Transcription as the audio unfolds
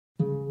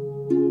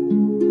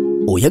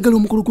oyagala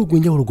omukolo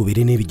gw'enjawulo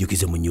gubeere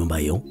n'ebijjukize mu nnyumba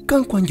yo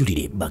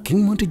kankwanjulire ba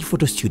King Montage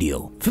Photo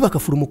Studio ffe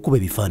bakafulu mu kkuba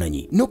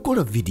ebifaananyi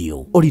n'okukola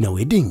vidiyo. Olina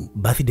wedding,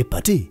 birthday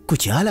party,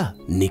 kukyala,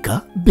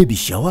 nika, baby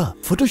shower,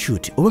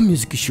 photoshoot oba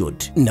music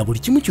shoot na buli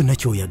kimu kyonna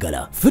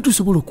ky'oyagala ffe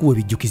tusobola okuwa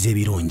ebijjukize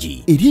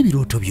ebirungi eri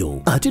ebirooto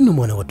byo. Ate nno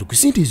mwana wattu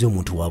kusintiiza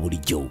omuntu wa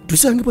bulijjo.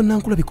 Tusangibwa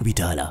Nankulabi ku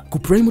Bitaala ku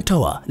Prime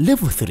Tower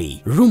Level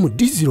 3 Room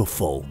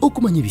D04.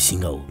 Okumanya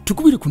ebisingawo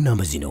tukubire ku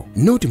nnamba zino: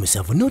 noti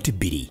 7 noti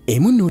 2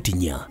 emu noti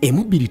 4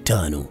 emu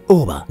 25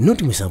 oba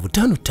noti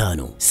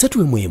 755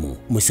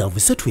 3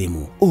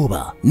 7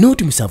 oba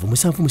noti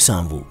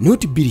 777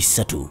 noti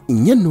 23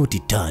 4 noti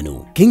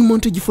 5. King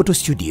Montage Photo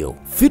Studio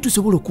ffe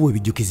tusobola okuwa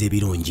ebijjukize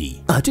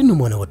ebirungi ate nno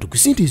mwana wattu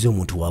kusintiiza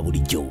omuntu wa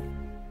bulijjo.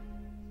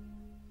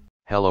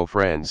 Hello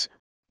friends,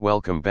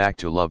 welcome back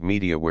to Love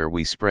Media where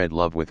we spread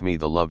love with me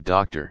the Love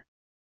Doctor.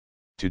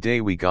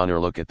 Today we gonna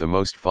look at the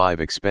most 5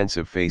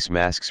 expensive face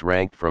masks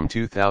ranked from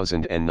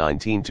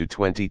 2019 to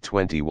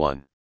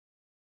 2021.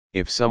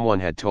 If someone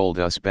had told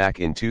us back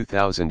in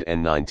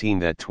 2019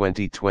 that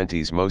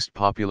 2020's most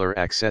popular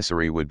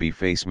accessory would be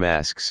face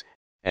masks,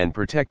 and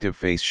protective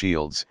face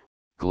shields,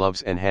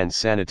 gloves and hand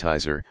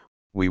sanitizer,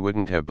 we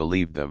wouldn't have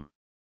believed them.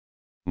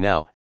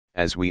 Now,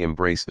 as we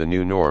embrace the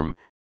new norm,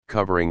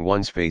 covering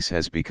one's face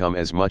has become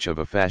as much of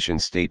a fashion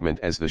statement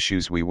as the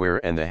shoes we wear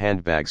and the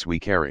handbags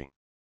we carry.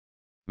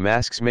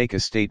 Masks make a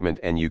statement,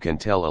 and you can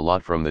tell a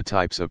lot from the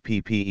types of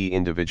PPE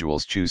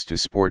individuals choose to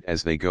sport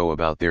as they go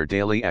about their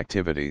daily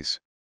activities.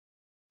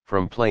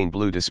 From plain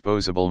blue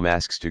disposable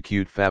masks to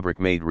cute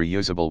fabric-made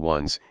reusable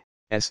ones,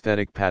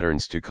 aesthetic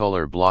patterns to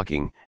color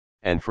blocking,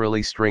 and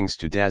frilly strings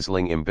to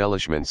dazzling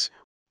embellishments,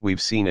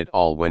 we've seen it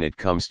all when it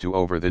comes to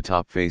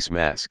over-the-top face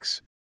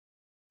masks.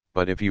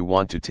 But if you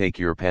want to take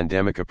your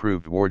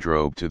pandemic-approved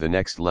wardrobe to the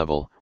next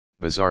level,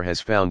 Bazaar has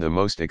found the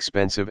most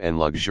expensive and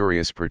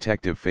luxurious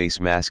protective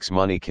face masks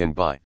money can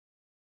buy.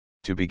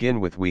 To begin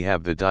with, we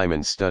have the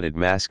diamond-studded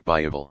mask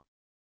by Evil.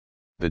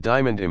 The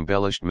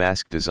diamond-embellished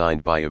mask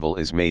designed by Evil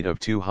is made of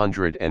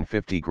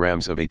 250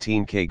 grams of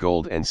 18K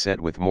gold and set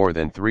with more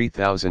than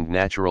 3,000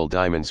 natural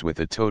diamonds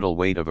with a total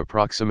weight of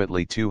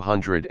approximately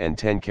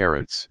 210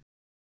 carats.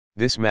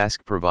 This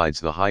mask provides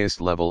the highest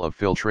level of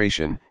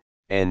filtration,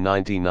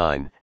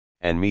 N99,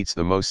 and meets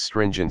the most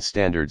stringent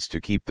standards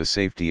to keep the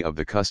safety of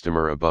the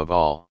customer above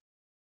all.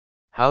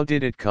 How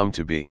did it come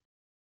to be?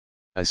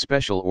 A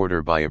special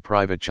order by a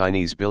private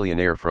Chinese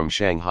billionaire from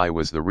Shanghai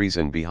was the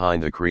reason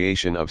behind the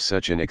creation of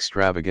such an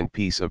extravagant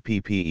piece of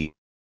PPE.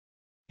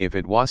 If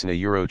it wasn't a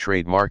Euro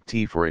trademark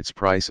T for its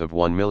price of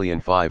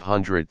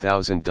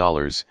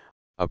 $1,500,000,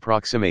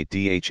 approximate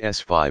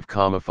DHS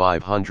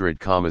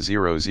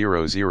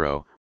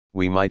 5,500,000,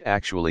 we might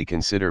actually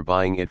consider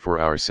buying it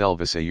for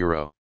ourselves a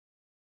euro.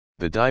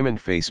 The Diamond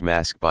Face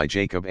Mask by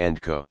Jacob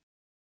 & Co.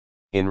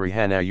 In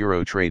Rihanna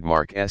Euro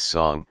trademark S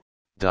song,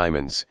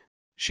 Diamonds,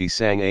 she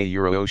sang a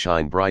euro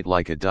shine bright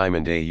like a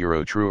diamond a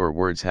euro. Truer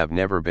words have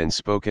never been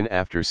spoken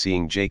after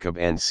seeing Jacob &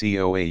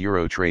 Co. a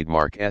Euro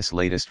trademark S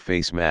latest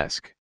face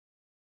mask.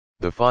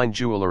 The fine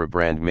jeweler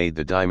brand made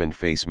the diamond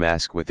face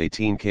mask with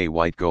 18K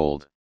white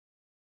gold.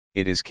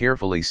 It is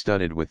carefully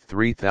studded with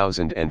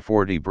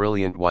 3,040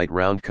 brilliant white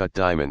round-cut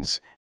diamonds,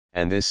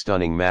 and this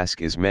stunning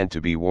mask is meant to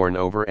be worn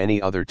over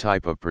any other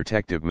type of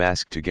protective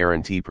mask to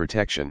guarantee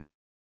protection.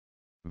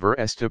 Ver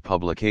esta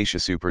publicatia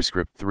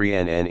superscript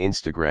 3NN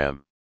Instagram.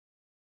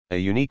 A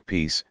unique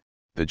piece,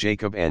 the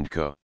Jacob &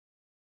 Co.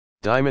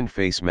 Diamond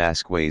Face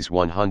Mask weighs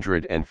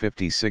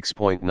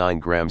 156.9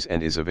 grams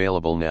and is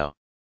available now.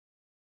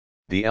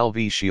 The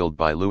LV Shield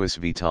by Louis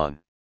Vuitton.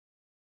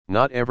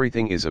 Not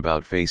everything is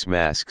about face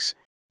masks,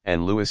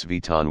 and Louis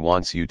Vuitton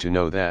wants you to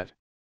know that.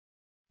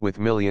 With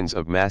millions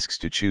of masks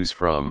to choose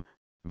from,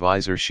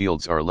 visor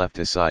shields are left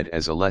aside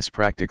as a less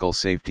practical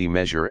safety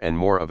measure and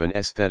more of an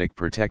aesthetic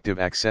protective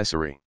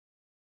accessory.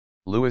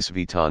 Louis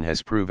Vuitton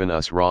has proven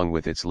us wrong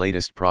with its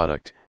latest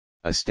product,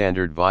 a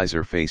standard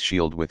visor face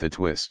shield with a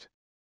twist.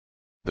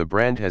 The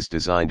brand has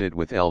designed it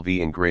with LV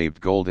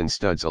engraved golden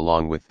studs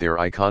along with their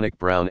iconic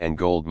brown and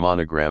gold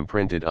monogram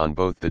printed on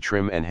both the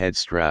trim and head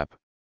strap.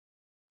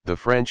 The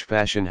French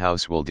fashion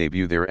house will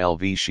debut their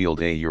LV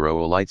Shield a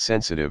Euro light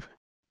sensitive,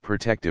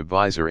 protective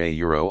visor a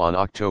Euro on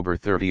October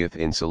 30th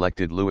in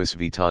selected Louis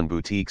Vuitton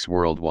boutiques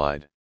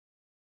worldwide.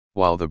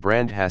 While the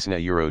brand hasn't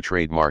a Euro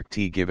trademark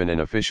T given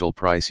an official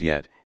price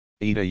yet,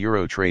 ETA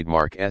Euro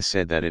trademark S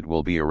said that it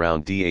will be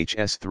around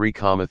DHS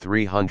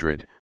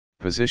 3,300,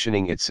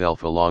 positioning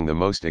itself along the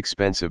most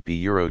expensive P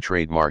Euro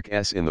trademark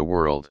S in the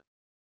world.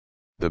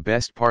 The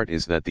best part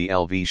is that the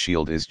LV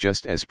Shield is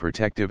just as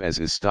protective as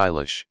is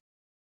stylish.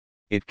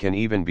 It can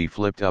even be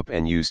flipped up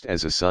and used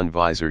as a sun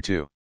visor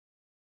too.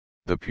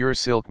 The Pure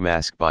Silk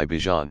Mask by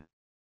Bijan.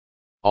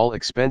 All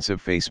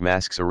expensive face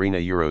masks are in a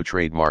Euro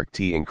trademark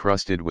T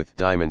encrusted with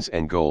diamonds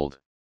and gold.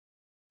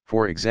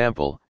 For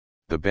example,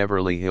 the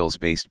Beverly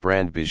Hills-based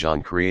brand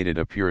Bijan created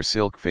a pure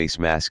silk face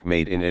mask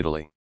made in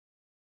Italy.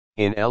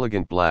 In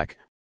elegant black,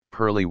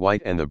 pearly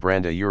white and the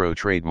brand a Euro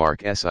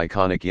trademark S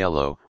iconic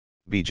yellow,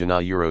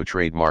 Bijana Euro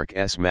trademark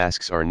S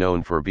masks are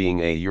known for being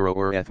a Euro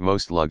or eth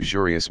most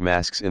luxurious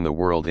masks in the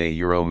world. A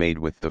Euro made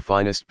with the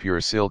finest pure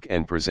silk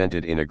and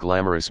presented in a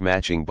glamorous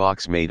matching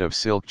box made of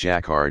silk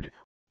jacquard.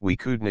 We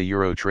couldn't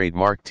Euro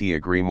trademark T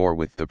agree more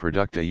with the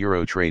product a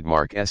Euro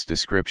trademark S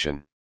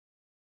description.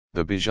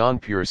 The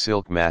Bijan Pure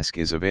Silk Mask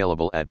is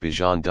available at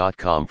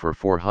bijan.com for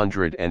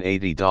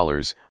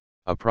 $480,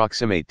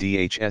 approximate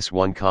DHS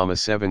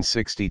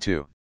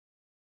 1,762.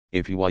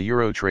 If you are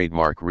Euro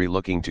trademark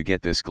looking to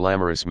get this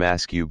glamorous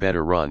mask, you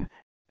better run,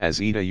 as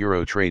ETA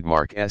Euro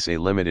trademark S a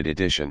limited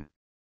edition.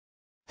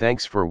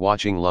 Thanks for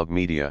watching Love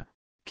Media,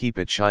 keep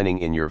it shining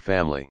in your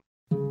family.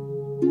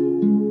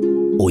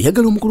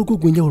 Oyagala omukolo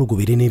gw'enjawulo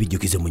gubeere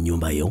n'ebijjukize mu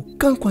nnyumba yo?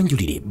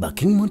 Kankwanjulire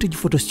Baking Montage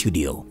Photo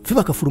Studio. Ffe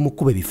bakafulu mu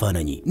kkuba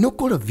ebifaananyi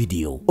n'okukola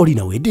video.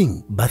 Olina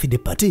wedding, birthday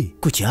party,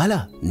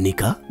 kukyala,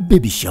 nika,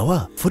 baby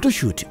shower,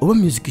 photoshoot oba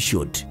music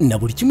shoot na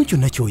buli kimu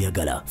kyonna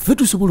ky'oyagala. Ffe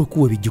tusobola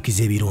okuwa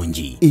ebijjukize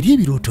ebirungi eri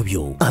ebirooto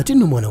byo. Ate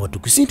nno mwana wattu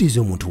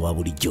kusintiiza omuntu wa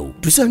bulijjo.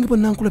 Tusange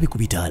Bannankulabi ku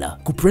Bitaala,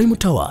 ku Prime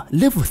Tower,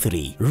 Level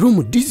 3, Room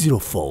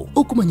D04.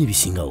 Okumanya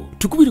ebisingawo,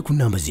 tukubire ku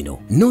nnamba zino: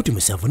 Note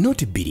 7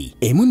 Note 2,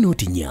 emu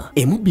Note 4,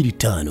 emu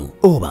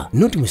 25. Oba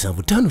Note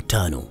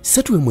 755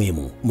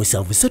 3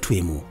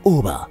 731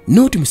 oba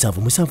Note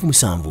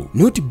 777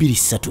 Note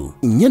 23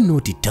 4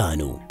 Note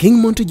 5. King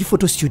Montage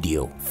Photo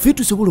Studio. Ffe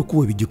tusobola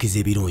okuwa ebijjukize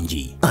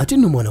ebirungi ate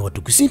nno mwana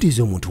wattu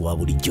kusintiiza omuntu wa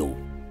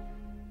bulijjo.